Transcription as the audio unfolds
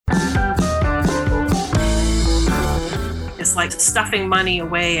like stuffing money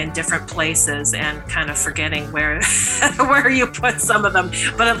away in different places and kind of forgetting where where you put some of them.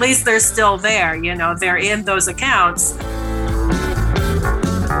 But at least they're still there, they're in those accounts.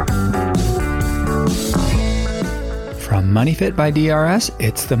 From Money Fit by DRS,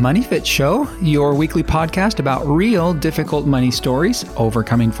 it's the Money Fit Show, your weekly podcast about real difficult money stories,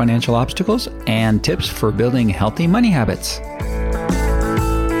 overcoming financial obstacles, and tips for building healthy money habits.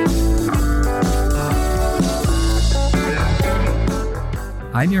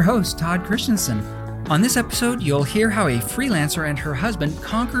 I'm your host, Todd Christensen. On this episode, you'll hear how a freelancer and her husband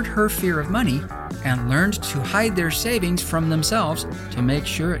conquered her fear of money and learned to hide their savings from themselves to make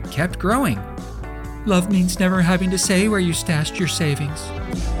sure it kept growing. Love means never having to say where you stashed your savings.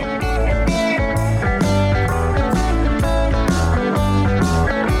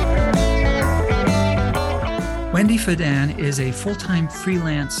 Wendy Fedan is a full-time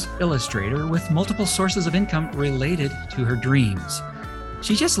freelance illustrator with multiple sources of income related to her dreams.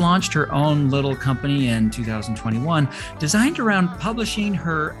 She just launched her own little company in 2021, designed around publishing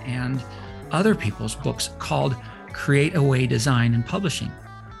her and other people's books called Create a Way Design and Publishing.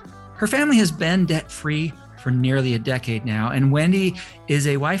 Her family has been debt-free for nearly a decade now, and Wendy is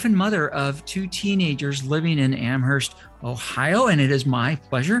a wife and mother of 2 teenagers living in Amherst, Ohio, and it is my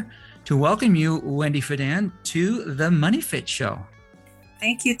pleasure to welcome you, Wendy Fedan, to the Money Fit Show.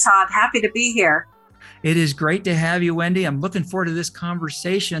 Thank you, Todd. Happy to be here. It is great to have you, Wendy. I'm looking forward to this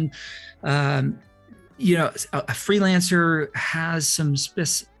conversation. A freelancer has some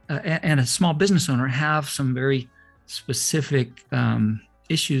and a small business owner have some very specific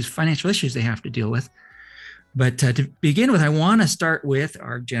financial issues they have to deal with. But to begin with, I want to start with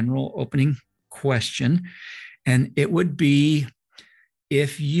our general opening question. And it would be,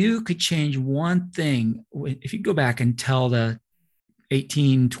 if you could change one thing, if you go back and tell the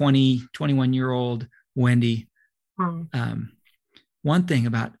 18, 20, 21-year-old Wendy, one thing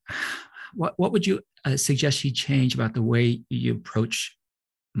about what would you suggest she change about the way you approach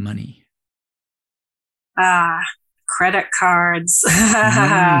money? Credit cards.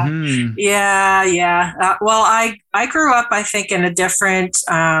 Mm-hmm. Yeah. Well, I grew up, I think, in a different,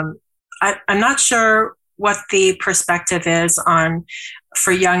 I'm not sure what the perspective is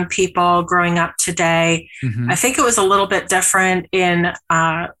for young people growing up today. Mm-hmm. I think it was a little bit different in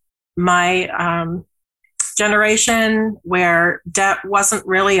my generation, where debt wasn't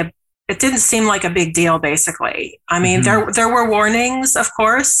really it didn't seem like a big deal, basically. I mean, mm-hmm. there were warnings, of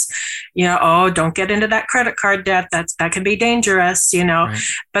course, don't get into that credit card debt. That can be dangerous, right.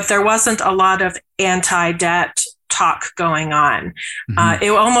 But there wasn't a lot of anti-debt talk going on. Mm-hmm. It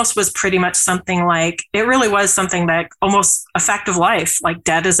almost was pretty much something like, it really was something like almost a fact of life, like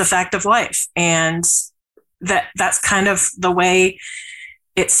debt is a fact of life. And that's kind of the way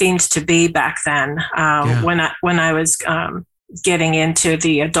it seemed to be back then, when I was getting into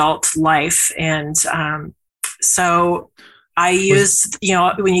the adult life. And so I used,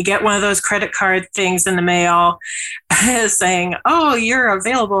 when you get one of those credit card things in the mail saying, oh, you're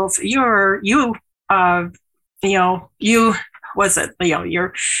available, you're able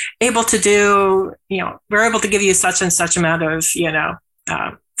to do, we're able to give you such and such amount of,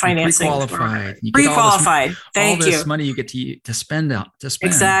 financing. Pre-qualified. Thank you. All this money you get to spend.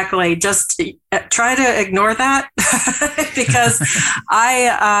 Exactly. Just try to ignore that because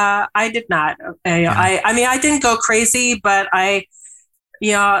I did not. I didn't go crazy, but I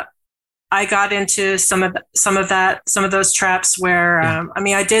got into some of those traps where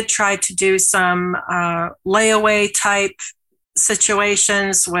I did try to do some layaway type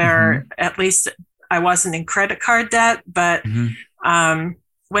situations where mm-hmm. at least I wasn't in credit card debt, but mm-hmm.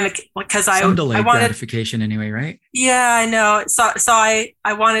 Because I wanted gratification anyway, right? Yeah, I know. So I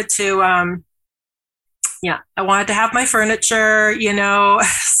wanted to I wanted to have my furniture,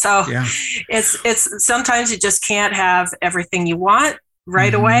 So it's sometimes you just can't have everything you want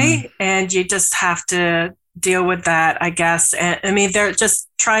right mm-hmm. away, and you just have to deal with that, I guess. And they're just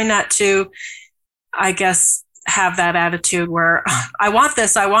try not to, I guess, have that attitude where I want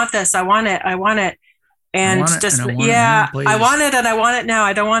this, I want this, I want it. And I want it and I want it now.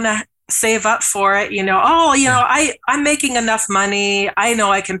 I don't want to save up for it. I'm making enough money. I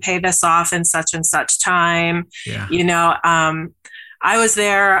know I can pay this off in such and such time. Yeah. I was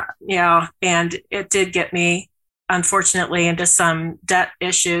there, and it did get me, unfortunately, into some debt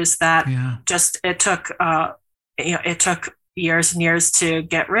issues that it took years and years to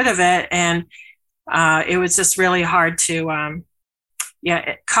get rid of it. And it was just really hard to,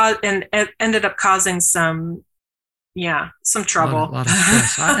 it ended up causing some trouble. A lot of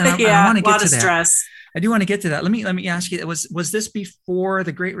stress. I want to get to that. Stress. I do want to get to that. Let me ask you, was this before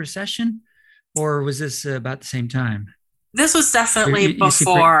the Great Recession, or was this about the same time? This was definitely You seem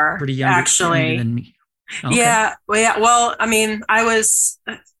before, pretty younger actually. than me. Okay. Yeah. Well, I mean,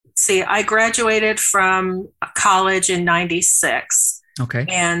 I graduated from college in 96. Okay.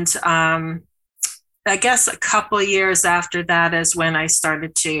 And I guess a couple of years after that is when I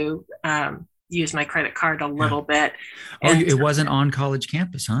started to use my credit card a little bit. And it wasn't on college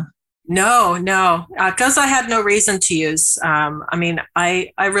campus, huh? No, because I had no reason to use. I mean,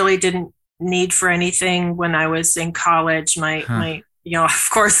 I really didn't need for anything when I was in college. My of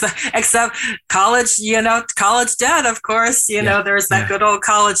course, except college, college debt, of course, there's that good old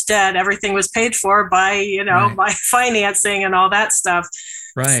college debt. Everything was paid for by, by financing and all that stuff.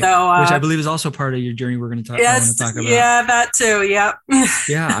 Right. So, which I believe is also part of your journey. We're going to talk. Yes, I want to talk about. Yeah, that too. Yep.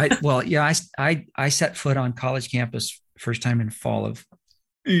 I set foot on college campus first time in fall of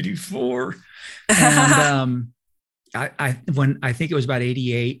 '84, and I think it was about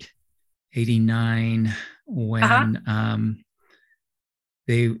 88, 89 when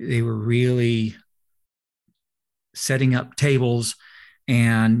they were really setting up tables,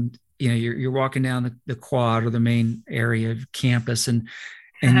 and you're walking down the quad or the main area of campus, and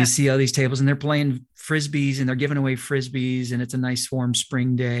you see all these tables, and they're playing frisbees, and they're giving away frisbees, and it's a nice warm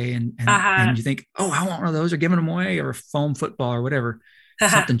spring day, and you think, oh, I want one of those, or giving them away, or foam football or whatever,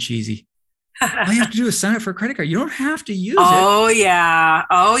 something cheesy. All you have to do is sign up for a credit card. You don't have to use it. Oh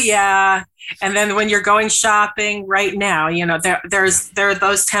yeah. And then when you're going shopping right now, there are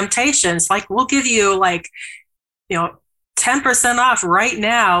those temptations. Like, we'll give you 10% off right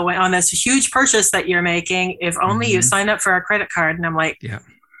now on this huge purchase that you're making, if only you sign up for a credit card. And I'm like,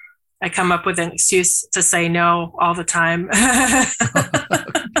 I come up with an excuse to say no all the time.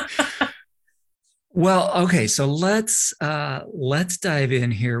 Well, okay, so let's dive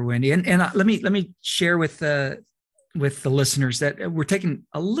in here, Wendy, and let me share with the listeners that we're taking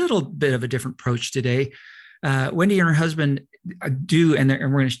a little bit of a different approach today. Wendy and her husband do, and we're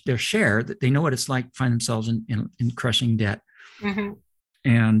going to share that they know what it's like to find themselves in crushing debt. Mm-hmm.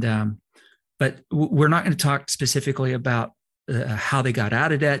 And but we're not going to talk specifically about how they got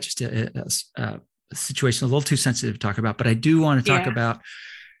out of debt. Just a situation a little too sensitive to talk about. But I do want to talk about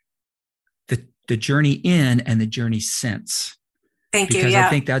the journey in and the journey since. Thank you. Because I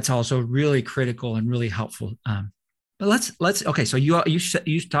think that's also really critical and really helpful. But let's okay. So you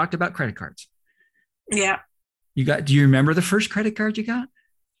talked about credit cards. Yeah. Do you remember the first credit card you got?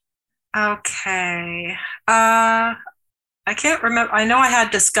 Okay. I can't remember. I know I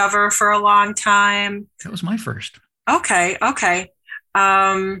had Discover for a long time. That was my first. Okay.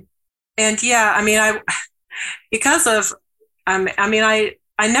 And yeah, I mean,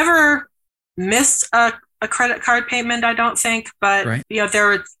 I never missed a credit card payment, I don't think, but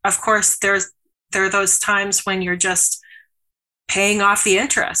there are those times when you're just paying off the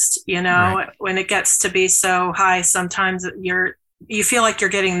interest, when it gets to be so high, sometimes you feel like you're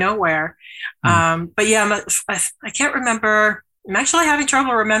getting nowhere. But yeah, I can't remember. I'm actually having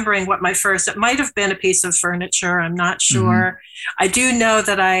trouble remembering what it might have been a piece of furniture. I'm not sure. I do know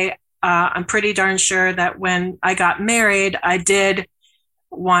that I'm pretty darn sure that when I got married, I did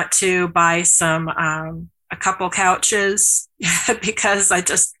want to buy a couple couches because I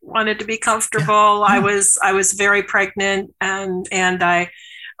just wanted to be comfortable. Yeah. I was very pregnant, and I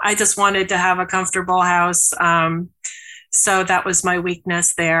just wanted to have a comfortable house. So that was my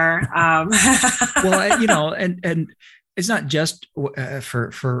weakness there. Well, and it's not just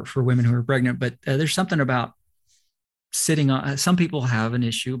for women who are pregnant, but there's something about sitting on. Some people have an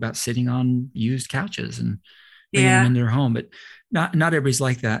issue about sitting on used couches and bringing them in their home, but not everybody's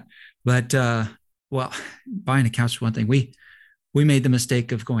like that. But buying a couch is one thing. We made the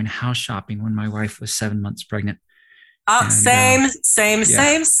mistake of going house shopping when my wife was 7 months pregnant. Same.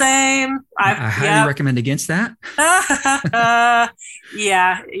 I highly recommend against that.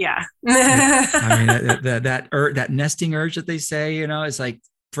 Yeah. I mean, that nesting urge that they say, is like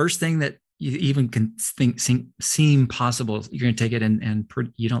first thing that you even can seem possible. You're going to take it and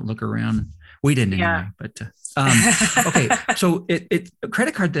you don't look around. We didn't anyway, but okay. So a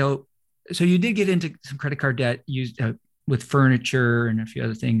credit card though. So you did get into some credit card debt used with furniture and a few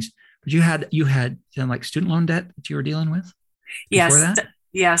other things, but you had like student loan debt that you were dealing with.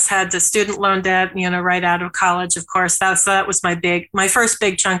 Yes. Had the student loan debt, right out of college. Of course, that was my first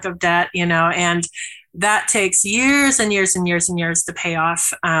big chunk of debt, and that takes years and years and years and years to pay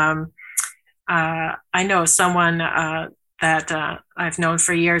off. I know someone that I've known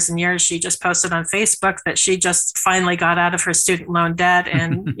for years and years. She just posted on Facebook that she just finally got out of her student loan debt,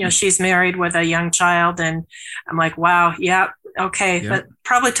 and she's married with a young child. And I'm like, wow, okay. That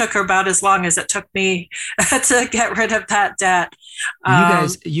probably took her about as long as it took me to get rid of that debt.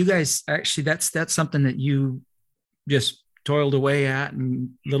 You guys, actually, that's something that you just toiled away at,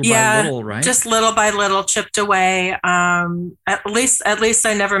 and little by little, right? Just little by little, chipped away. At least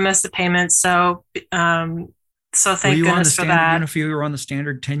I never missed a payment. So thank goodness for that. Even if you were on the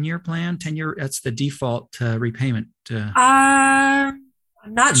standard 10-year plan, 10-year, that's the default repayment.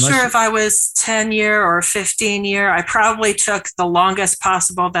 I'm not sure if I was 10-year or 15-year. I probably took the longest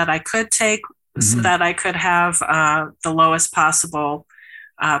possible that I could take, so that I could have the lowest possible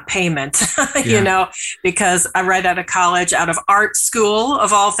payment, because I'm right out of college, out of art school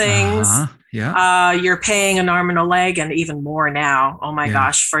of all things. You're paying an arm and a leg, and even more now. Oh my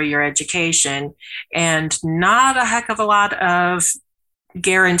gosh, for your education, and not a heck of a lot of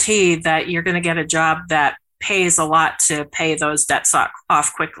guarantee that you're going to get a job that pays a lot to pay those debts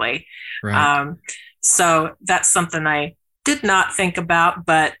off quickly. Right. So that's something I did not think about,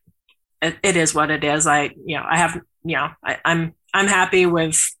 but it is what it is. I'm happy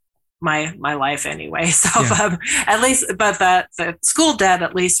with my life anyway. So at least, but the school debt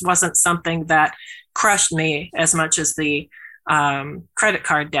at least wasn't something that crushed me as much as the credit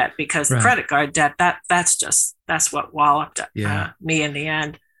card debt, because the credit card debt, that's what walloped me in the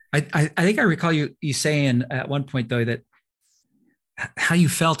end. I think I recall you saying at one point, though, that how you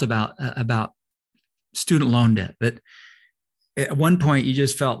felt about student loan debt, that at one point you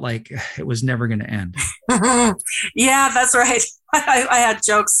just felt like it was never going to end. Yeah, that's right. I had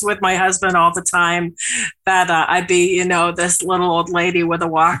jokes with my husband all the time that I'd be, this little old lady with a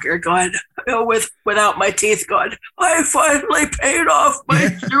walker going, without my teeth, going, I finally paid off my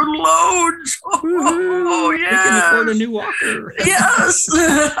student loans. Oh, yeah. I can afford a new walker. Yes,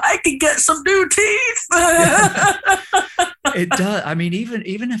 I can get some new teeth. It does. I mean, even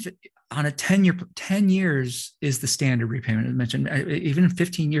if on a 10 years is the standard repayment, as mentioned, even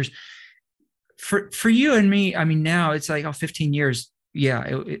 15 years, for you and me, I mean, now it's like, 15 years.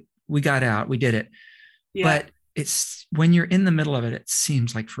 Yeah, we got out, we did it. Yeah. But it's when you're in the middle of it, it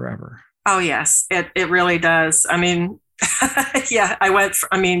seems like forever. Oh, yes, it really does. I mean,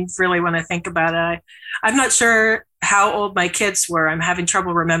 really, when I think about it, I'm not sure how old my kids were. I'm having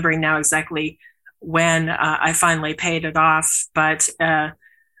trouble remembering now exactly when I finally paid it off. But my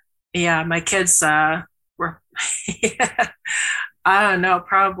kids were, I don't know,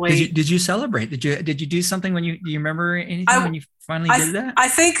 probably. Did you celebrate? Did you do something do you remember anything when you finally did that? I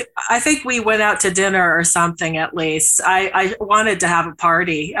think we went out to dinner or something, at least. I wanted to have a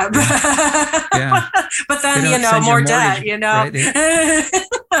party. Yeah. But then, more debt, Right? No,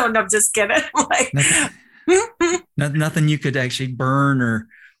 I'm just kidding. Like nothing you could actually burn or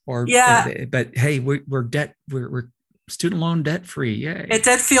but hey, we're student loan debt free. Yay. It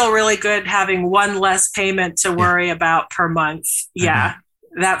did feel really good having one less payment to worry about per month. Yeah,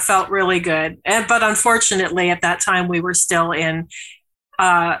 that felt really good. But unfortunately, at that time, we were still in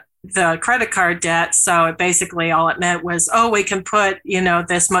the credit card debt. So basically all it meant was, we can put,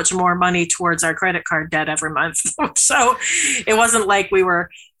 this much more money towards our credit card debt every month. So it wasn't like we were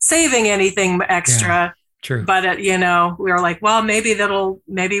saving anything extra. Yeah. True. But, we were like, well, maybe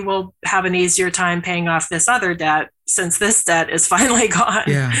we'll have an easier time paying off this other debt since this debt is finally gone.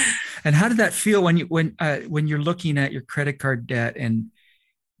 Yeah. And how did that feel when you're looking at your credit card debt, and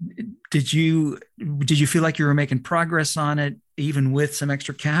did you feel like you were making progress on it even with some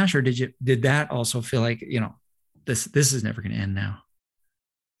extra cash, or did that also feel like, this is never going to end now?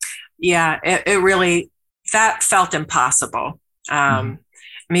 Yeah, it really, that felt impossible. I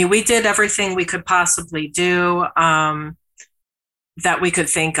mean, we did everything we could possibly do that we could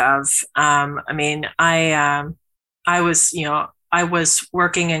think of. I mean, I was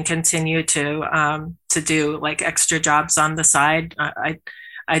working and continue to do like extra jobs on the side.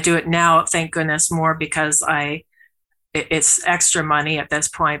 I do it now, thank goodness, more because it's extra money at this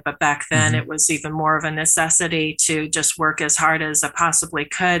point. But back then it was even more of a necessity to just work as hard as I possibly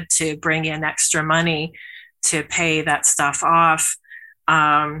could to bring in extra money to pay that stuff off.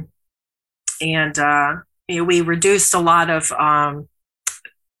 We reduced a lot of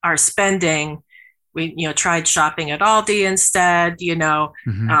our spending. We, tried shopping at Aldi instead,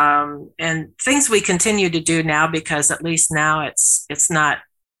 and things we continue to do now, because at least now it's not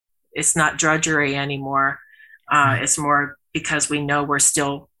drudgery anymore. It's more because we know we're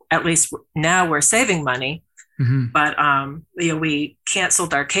still, at least now we're saving money. But we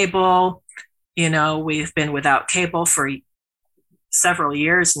canceled our cable. We've been without cable for several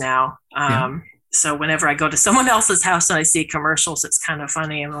years now. So whenever I go to someone else's house and I see commercials, it's kind of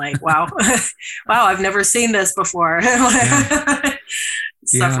funny. I'm like, wow, wow, I've never seen this before.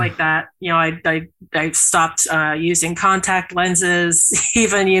 Stuff like that. I stopped using contact lenses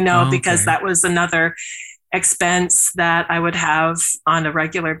even, because that was another expense that I would have on a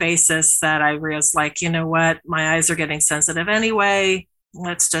regular basis that I was like, you know what, my eyes are getting sensitive anyway.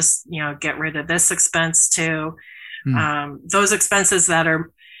 Let's just, get rid of this expense too. Those expenses that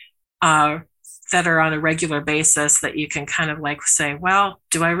are on a regular basis that you can kind of like say, well,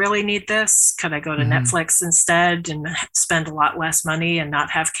 do I really need this? Could I go to Netflix instead and spend a lot less money and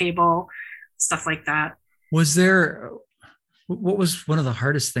not have cable, stuff like that? What was one of the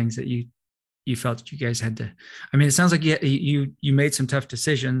hardest things that you felt that you guys had to, I mean, it sounds like you made some tough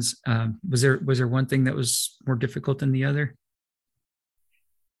decisions. Was there one thing that was more difficult than the other?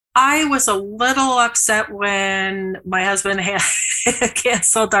 I was a little upset when my husband had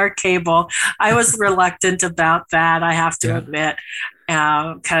canceled our cable. I was reluctant about that, I have to admit,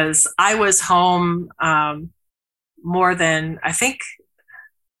 because I was home more than, I think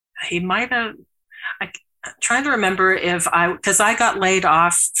he might have, I'm trying to remember because I got laid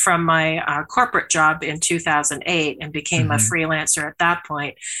off from my corporate job in 2008 and became a freelancer at that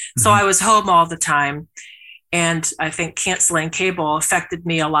point. So I was home all the time. And I think canceling cable affected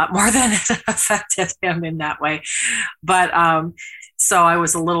me a lot more than it affected him in that way. But so I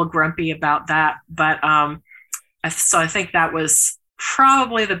was a little grumpy about that. But so I think that was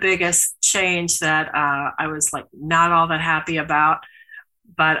probably the biggest change that I was like not all that happy about.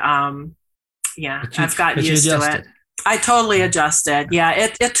 But I've gotten used to it. I totally adjusted. Yeah,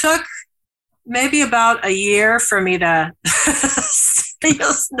 it took maybe about a year for me to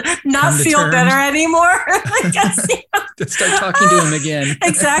not feel better anymore. I guess, start talking to him again.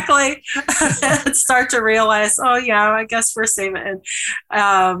 Exactly. Start to realize, oh yeah, I guess we're saving.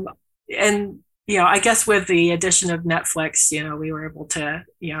 And I guess with the addition of Netflix, we were able to,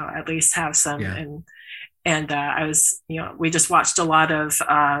 at least have some. Yeah. And I was, we just watched a lot of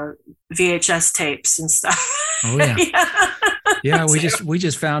VHS tapes and stuff. Oh yeah. Yeah, we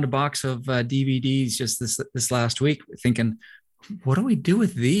just found a box of DVDs just this last week, thinking, what do we do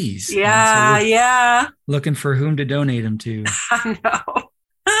with these? Yeah. Looking for whom to donate them to. I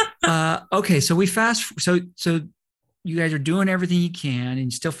know. Okay, so so you guys are doing everything you can, and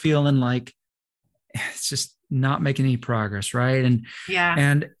you're still feeling like it's just not making any progress, right? And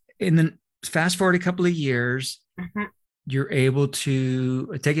then fast forward a couple of years, you're able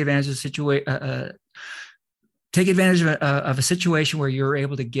to take advantage of the situation. Take advantage of a situation where you're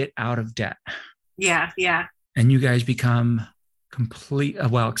able to get out of debt. Yeah. And you guys become complete,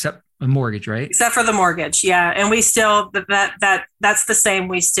 except a mortgage, right? Except for the mortgage, yeah. And we still, that's the same.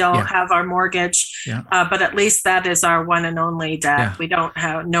 We still have our mortgage, but at least that is our one and only debt. Yeah. We don't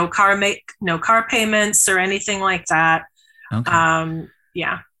have no car payments or anything like that. Okay.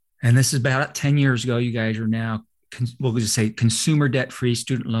 Yeah. And this is about 10 years ago. You guys are now, we'll just say consumer debt free,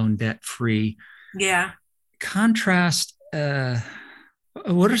 student loan debt free. Yeah. Contrast,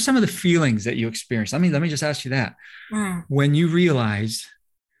 what are some of the feelings that you experienced? Let me just ask you that. When you realized,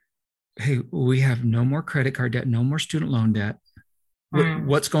 hey, we have no more credit card debt, no more student loan debt,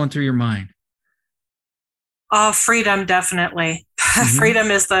 what's going through your mind? Oh, freedom, definitely.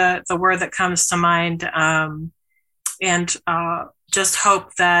 Freedom is the word that comes to mind. And just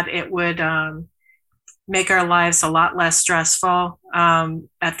hope that it would make our lives a lot less stressful.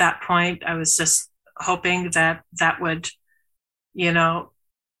 At that point, I was just hoping that would,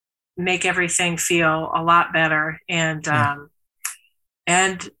 make everything feel a lot better. And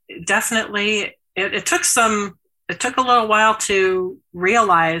definitely it took a little while to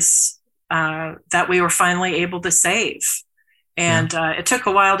realize that we were finally able to save. And it took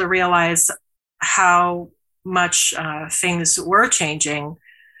a while to realize how much things were changing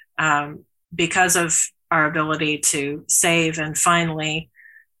because of our ability to save and finally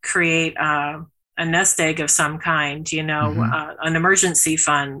create a nest egg of some kind, an emergency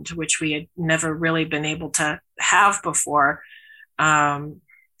fund, which we had never really been able to have before.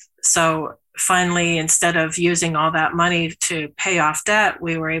 So finally, instead of using all that money to pay off debt,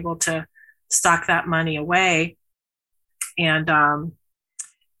 we were able to stock that money away. And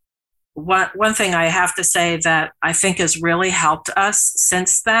one thing I have to say that I think has really helped us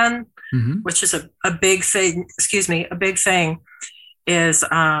since then, which is a big thing, is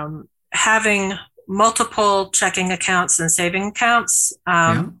having multiple checking accounts and saving accounts.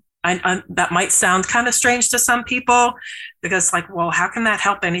 That might sound kind of strange to some people because well, how can that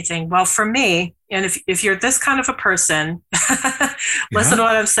help anything? Well, for me, and if you're this kind of a person, listen to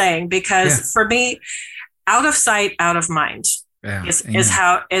what I'm saying, because for me, out of sight, out of mind is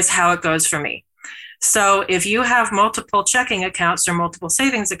how it goes for me. So if you have multiple checking accounts or multiple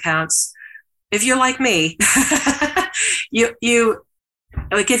savings accounts, if you're like me, you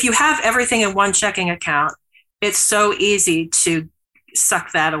if you have everything in one checking account, it's so easy to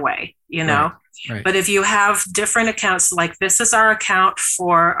suck that away, Right. Right. But if you have different accounts, like this is our account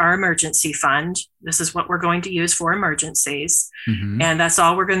for our emergency fund, this is what we're going to use for emergencies, and that's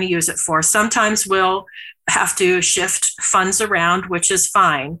all we're going to use it for. Sometimes we'll have to shift funds around, which is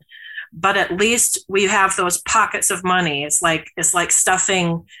fine, but at least we have those pockets of money. It's like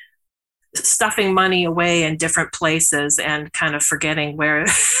stuffing money away in different places and kind of forgetting where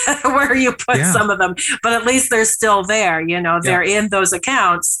you put some of them, but at least they're still there, they're in those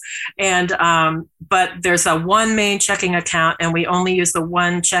accounts. And but there's a one main checking account, and we only use the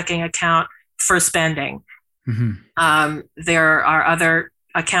one checking account for spending. There are other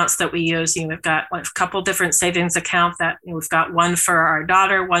accounts that we use. We've got a couple different savings accounts that we've got one for our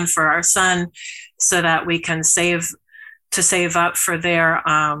daughter, one for our son, so that we can save up for their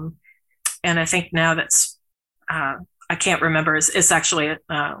and I think now that's, I can't remember. It's actually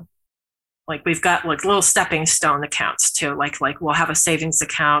like we've got like little stepping stone accounts too. Like we'll have a savings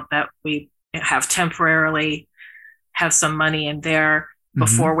account that we have temporarily have some money in there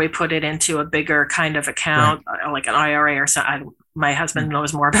before we put it into a bigger kind of account, like an IRA or something. My husband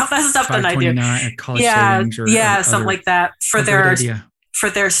knows more about that stuff than I do. College savings or something like that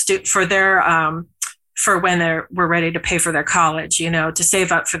for when we're ready to pay for their college, to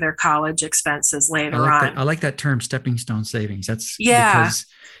save up for their college expenses later on. I like that term, stepping stone savings. That's because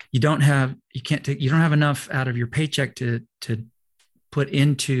you don't have enough out of your paycheck to put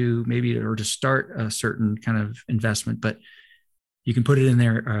into maybe, or to start a certain kind of investment, but you can put it in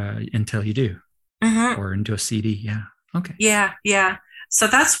there until you do, or into a CD. Yeah. Okay. Yeah. So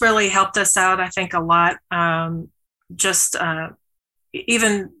that's really helped us out, I think, a lot.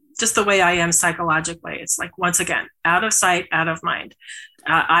 Even just the way I am psychologically. It's like, once again, out of sight, out of mind.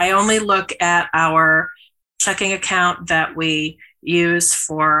 I only look at our checking account that we use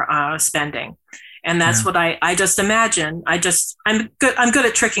for spending. And that's what I just imagine. I'm good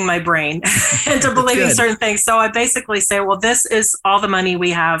at tricking my brain into believing certain things. So I basically say, well, this is all the money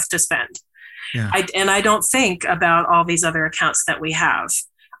we have to spend. Yeah. I don't think about all these other accounts that we have.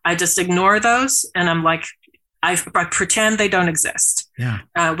 I just ignore those. And I'm like, I pretend they don't exist. Yeah.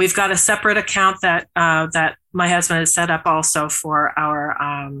 We've got a separate account that my husband has set up also for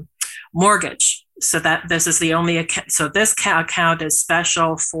our mortgage. So that this is the only account. So this account is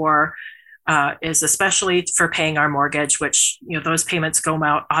special is especially for paying our mortgage, which, those payments go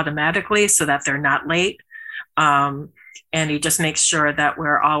out automatically so that they're not late. And he just makes sure that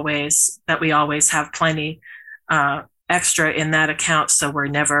we always have plenty extra in that account. So we're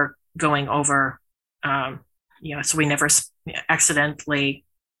never going over, so we never accidentally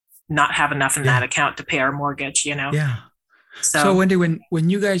not have enough in that account to pay our mortgage, Yeah. So Wendy, when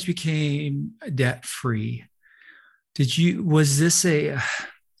you guys became debt free, was this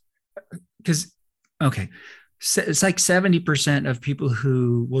because it's like 70% of people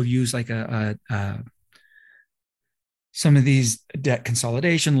who will use like some of these debt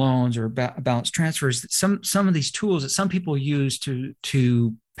consolidation loans or balance transfers, some of these tools that some people use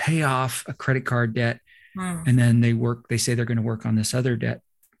to pay off a credit card debt. And then they say they're going to work on this other debt,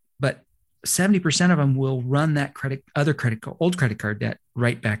 but 70% of them will run that old credit card debt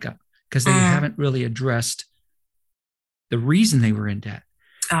right back up because they haven't really addressed the reason they were in debt.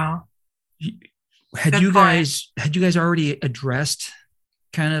 Oh, had you guys already addressed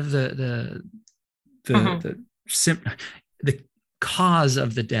kind of the cause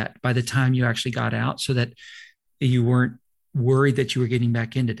of the debt by the time you actually got out, so that you weren't worried that you were getting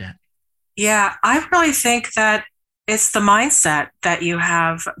back into debt? Yeah, I really think that it's the mindset that you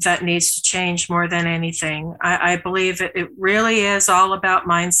have that needs to change more than anything. I believe it really is all about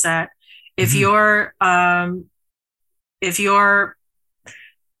mindset. If you're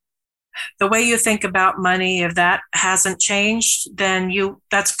the way you think about money, if that hasn't changed, then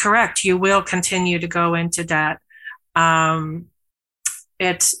that's correct. You will continue to go into debt.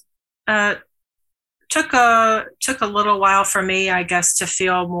 It took a little while for me, I guess, to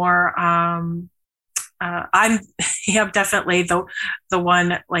feel more. I'm definitely the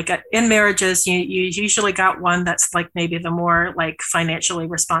one, like in marriages, you usually got one that's like maybe the more like financially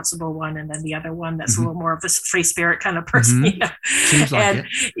responsible one, and then the other one that's a little more of a free spirit kind of person. Seems like it.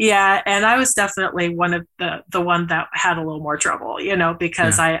 Yeah, and I was definitely one of the one that had a little more trouble,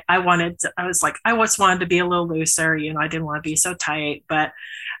 because I just wanted to be a little looser. I didn't want to be so tight, but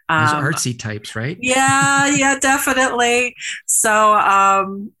those artsy types, right? Yeah, definitely. So,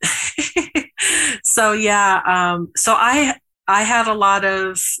 so I had a lot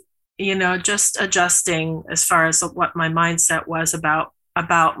of, just adjusting as far as what my mindset was about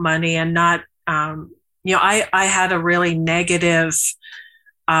money, and not, I had a really negative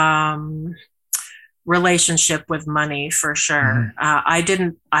relationship with money for sure.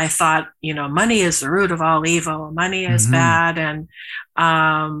 I thought, money is the root of all evil. Money is bad.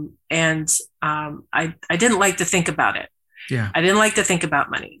 I didn't like to think about it. Yeah. I didn't like to think about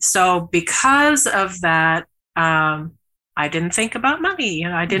money. So because of that, I didn't think about money.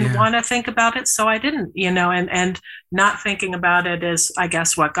 I didn't want to think about it. So I didn't, and not thinking about it is, I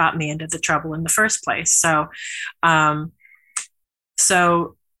guess, what got me into the trouble in the first place. So,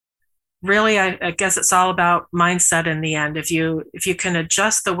 really, I guess it's all about mindset in the end. If you can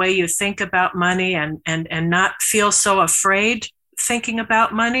adjust the way you think about money and not feel so afraid thinking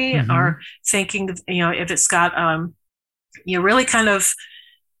about money, or thinking, if it's got, you really kind of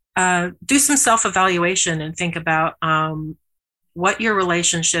do some self-evaluation and think about what your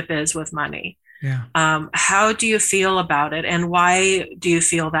relationship is with money. Yeah. How do you feel about it, and why do you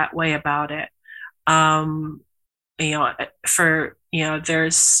feel that way about it?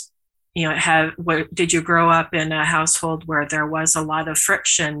 There's, did you grow up in a household where there was a lot of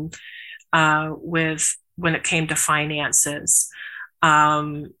friction with when it came to finances?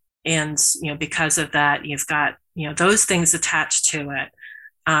 Because of that, you've got, those things attached to it.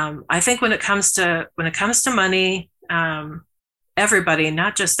 I think when it comes to money, everybody,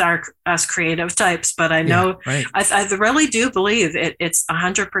 not just us creative types, but I know, I really do believe it's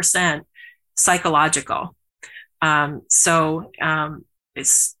 100% psychological.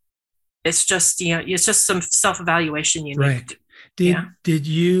 It's just, it's just some self-evaluation you need to do. Did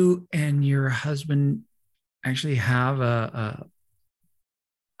you and your husband actually have a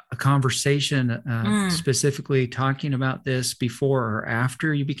conversation specifically talking about this before or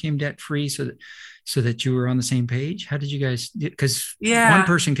after you became debt-free, so that you were on the same page? How did you guys, because one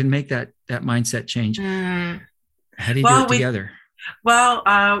person can make that mindset change. How do you do it together? Well,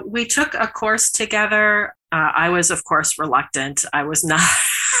 we took a course together. I was, of course, reluctant. I was not.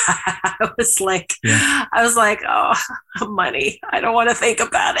 I was like, oh, money. I don't want to think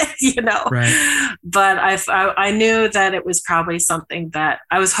about it, Right. But I knew that it was probably something that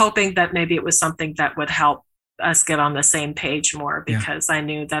I was hoping that maybe it was something that would help us get on the same page more, because I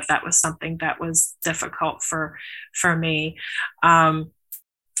knew that was something that was difficult for me. And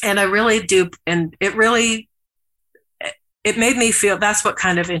I really do. And it made me feel, that's what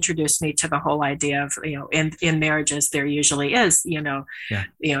kind of introduced me to the whole idea of, in marriages, there usually is,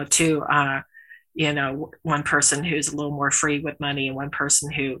 one person who's a little more free with money, and one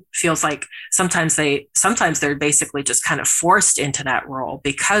person who feels like sometimes they're basically just kind of forced into that role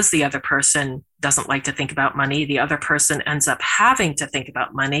because the other person doesn't like to think about money. The other person ends up having to think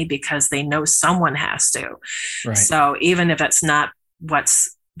about money because they know someone has to. Right. So even if it's not what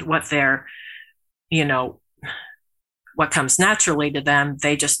they're, what comes naturally to them,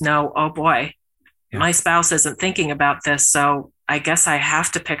 they just know, oh boy, my spouse isn't thinking about this, so I guess I have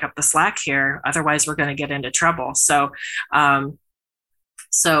to pick up the slack here. Otherwise, we're going to get into trouble. So, that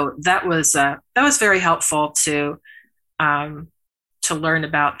was very helpful to learn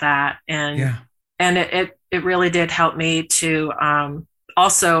about that, and it really did help me to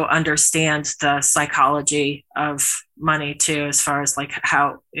also understand the psychology of money too, as far as like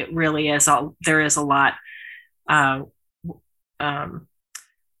how it really is. There is a lot.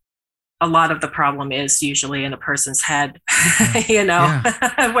 A lot of the problem is usually in a person's head,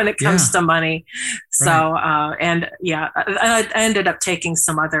 when it comes to money. So, I ended up taking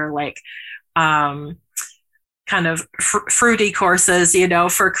some other kind of fruity courses,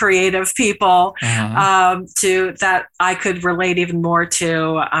 for creative people, to that I could relate even more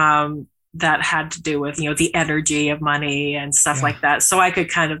to, that had to do with, the energy of money and stuff like that. So I could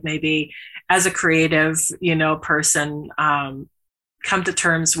kind of maybe, as a creative, person, come to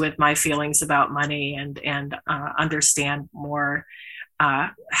terms with my feelings about money and understand more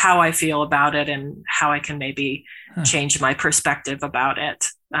how I feel about it and how I can maybe change my perspective about it.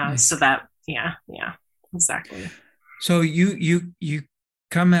 So that, exactly. So you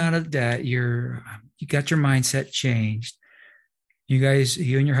come out of debt, you got your mindset changed. You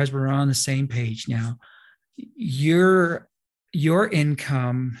and your husband are on the same page now. Your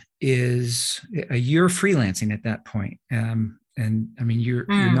income is, you're freelancing at that point. And I mean, you're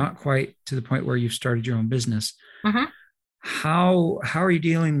not quite to the point where you've started your own business. Mm-hmm. How are you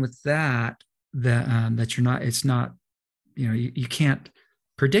dealing with that you're not, it's not, you can't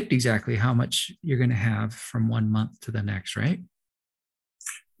predict exactly how much you're going to have from one month to the next, right?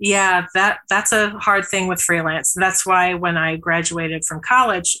 Yeah, that's a hard thing with freelance. That's why when I graduated from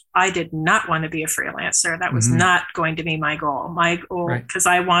college, I did not want to be a freelancer. That was not going to be my goal. My goal, because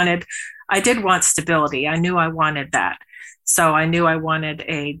I did want stability. I knew I wanted that. So I knew I wanted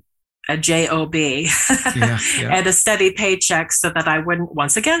a a job and a steady paycheck, so that I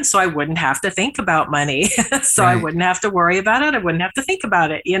wouldn't have to think about money. So I wouldn't have to worry about it. I wouldn't have to think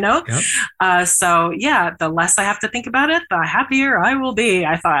about it, So yeah, the less I have to think about it, the happier I will be,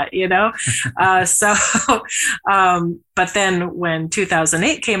 I thought. But then when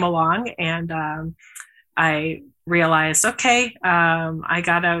 2008 came along, and I realized, okay, I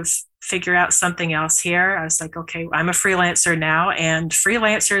gotta figure out something else here. I was like, okay, I'm a freelancer now, and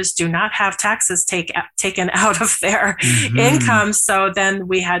freelancers do not have taxes taken out of their income. So then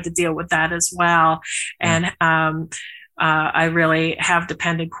we had to deal with that as well. And I really have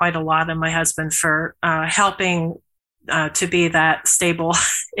depended quite a lot on my husband for helping to be that stable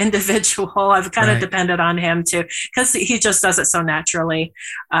individual. I've kind of depended on him too, because he just does it so naturally,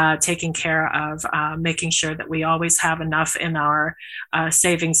 taking care of making sure that we always have enough in our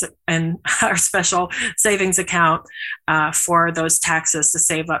savings and our special savings account for those taxes to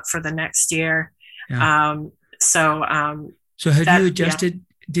save up for the next year. So have you adjusted? Yeah.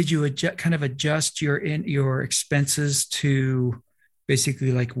 Did you adjust your expenses to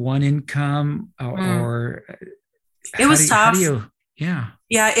basically like one income, or it was tough. Yeah,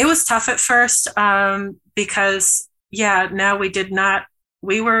 it was tough at first, because now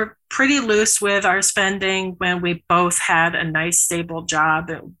we were pretty loose with our spending when we both had a nice stable job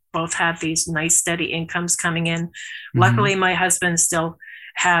and both had these nice steady incomes coming in. Luckily, my husband still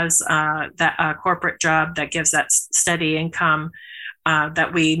has that corporate job that gives that steady income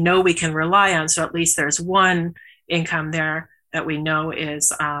that we know we can rely on. So at least there's one income there that we know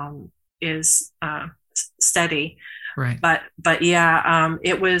is steady. Right. But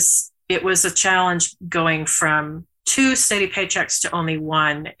it was a challenge going from 2 steady paychecks to only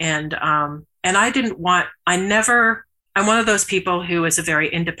 1. And I'm one of those people who is a very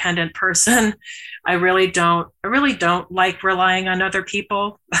independent person. I really don't like relying on other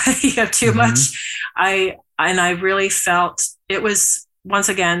people too much. I really felt it was, once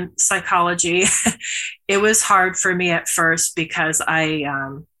again, psychology. It was hard for me at first because I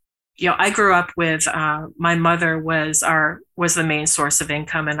grew up with my mother was the main source of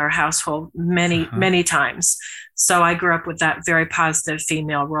income in our household many times. So I grew up with that very positive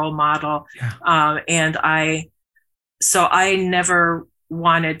female role model, and I never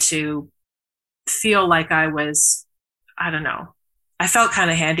wanted to feel like I was, I don't know, I felt kind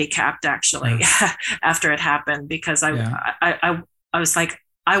of handicapped actually after it happened, because I was like,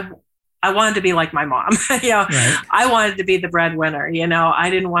 I wanted to be like my mom. I wanted to be the breadwinner. I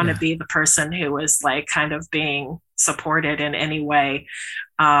didn't want to be the person who was like kind of being supported in any way.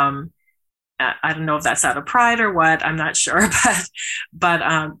 I don't know if that's out of pride or what. I'm not sure, but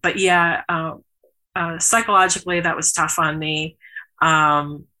psychologically that was tough on me.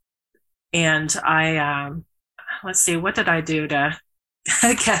 And I let's see, what did I do to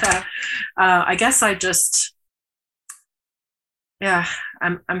get I guess I just. Yeah,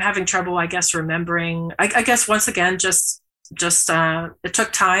 I'm having trouble, I guess, remembering. I guess once again, just it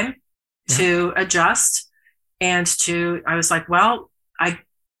took time to adjust, and I was like, well,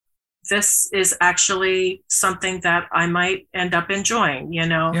 this is actually something that I might end up enjoying.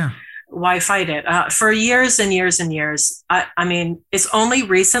 Why fight it? For years and years and years. I mean, it's only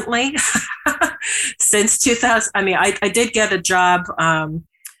recently, since 2000. I mean, I did get a job.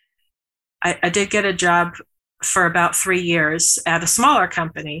 I did get a job for about 3 years at a smaller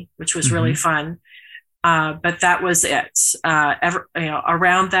company, which was really fun. But that was it.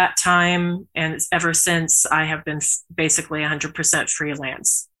 Around that time and ever since, I have been basically 100%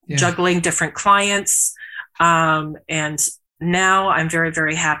 freelance, juggling different clients. And now I'm very,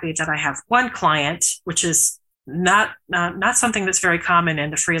 very happy that I have one client, which is not something that's very common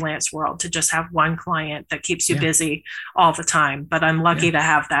in the freelance world, to just have one client that keeps you busy all the time. But I'm lucky to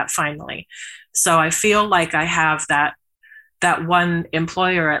have that finally. So I feel like I have that one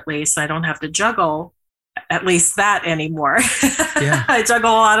employer at least. I don't have to juggle at least that anymore. I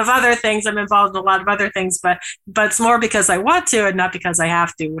juggle a lot of other things. I'm involved in a lot of other things, but it's more because I want to and not because I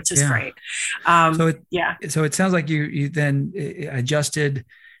have to, which is great. So it sounds like you then adjusted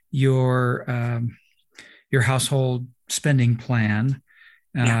your household spending plan.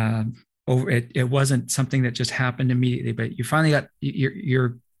 It wasn't something that just happened immediately, but you finally got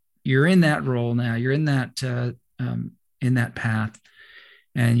you're in that role now. You're in that path,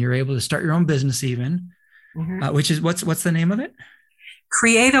 and you're able to start your own business even, which is what's the name of it?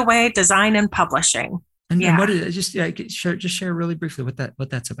 Create a Way Design and Publishing. And what is it? Just share really briefly what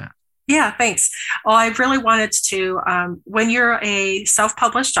that's about. Yeah, thanks. Well, I really wanted to, when you're a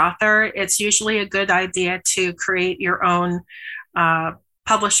self-published author, it's usually a good idea to create your own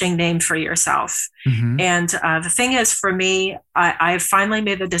publishing name for yourself. Mm-hmm. And the thing is, for me, I finally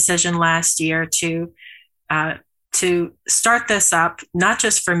made the decision last year to start this up, not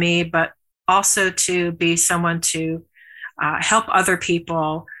just for me, but also to be someone to help other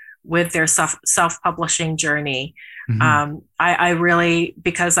people with their self-publishing journey. Mm-hmm. I really,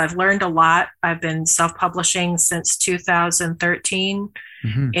 because I've learned a lot. I've been self-publishing since 2013.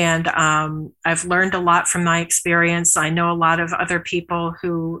 Mm-hmm. And I've learned a lot from my experience. I know a lot of other people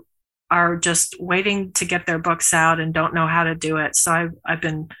who are just waiting to get their books out and don't know how to do it. So I've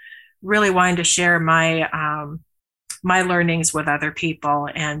been really wanting to share my learnings with other people,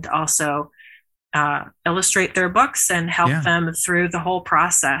 and also illustrate their books and help them through the whole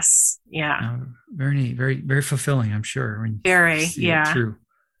process. Yeah. Very, very, very fulfilling, I'm sure. Very, yeah. True.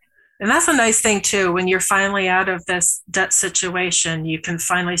 And that's a nice thing too. When you're finally out of this debt situation, you can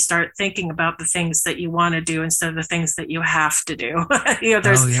finally start thinking about the things that you want to do instead of the things that you have to do.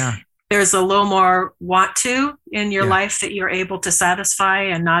 There's a little more want to in your life that you're able to satisfy,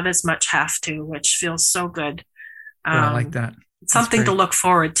 and not as much have to, which feels so good. I like that. It's something to look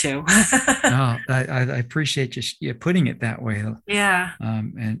forward to. No, I appreciate you putting it that way. Yeah.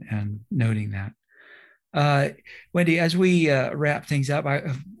 And noting that. Wendy, as we wrap things up,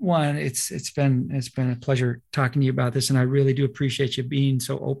 it's been a pleasure talking to you about this, and I really do appreciate you being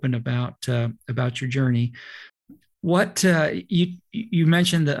so open about your journey. What you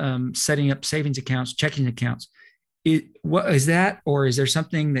mentioned the setting up savings accounts, checking accounts. What is that, or is there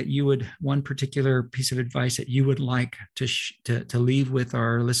something that one particular piece of advice that you would like to leave with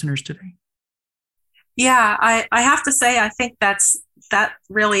our listeners today? Yeah, I have to say, I think that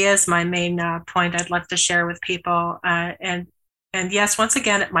really is my main point I'd love to share with people. And yes, once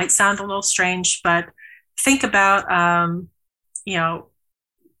again, it might sound a little strange, but think about, the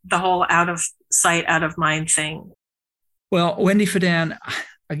whole out of sight, out of mind thing. Well, Wendy Fedan,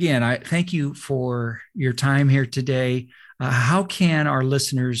 again, I thank you for your time here today. How can our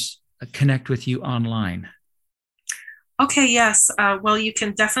listeners connect with you online? Okay, yes. Well, you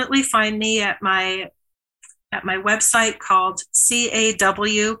can definitely find me at my website called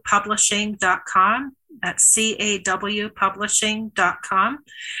cawpublishing.com. That's cawpublishing.com.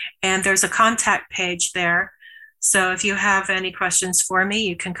 And there's a contact page there. So if you have any questions for me,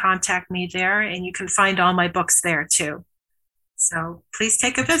 you can contact me there, and you can find all my books there too. So please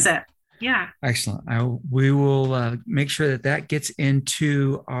take a visit. Yeah. Excellent. We will make sure that gets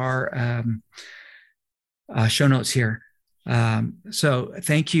into our show notes here. So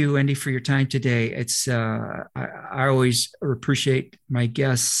thank you, Wendy, for your time today. It's I always appreciate my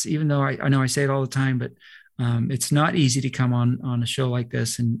guests, even though I know I say it all the time, but it's not easy to come on a show like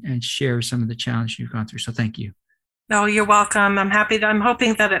this and share some of the challenges you've gone through. So thank you. No, you're welcome. I'm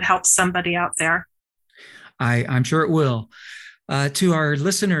hoping that it helps somebody out there. I'm sure it will. To our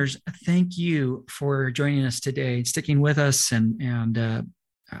listeners, thank you for joining us today and sticking with us. And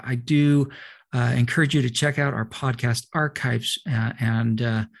I do encourage you to check out our podcast archives and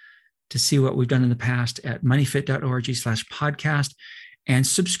to see what we've done in the past at moneyfit.org/podcast, and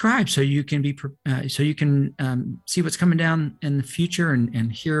subscribe so you can see what's coming down in the future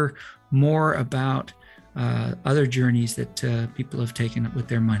and hear more about other journeys that people have taken with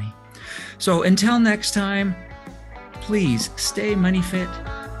their money. So until next time, please stay money fit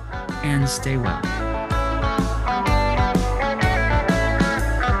and stay well.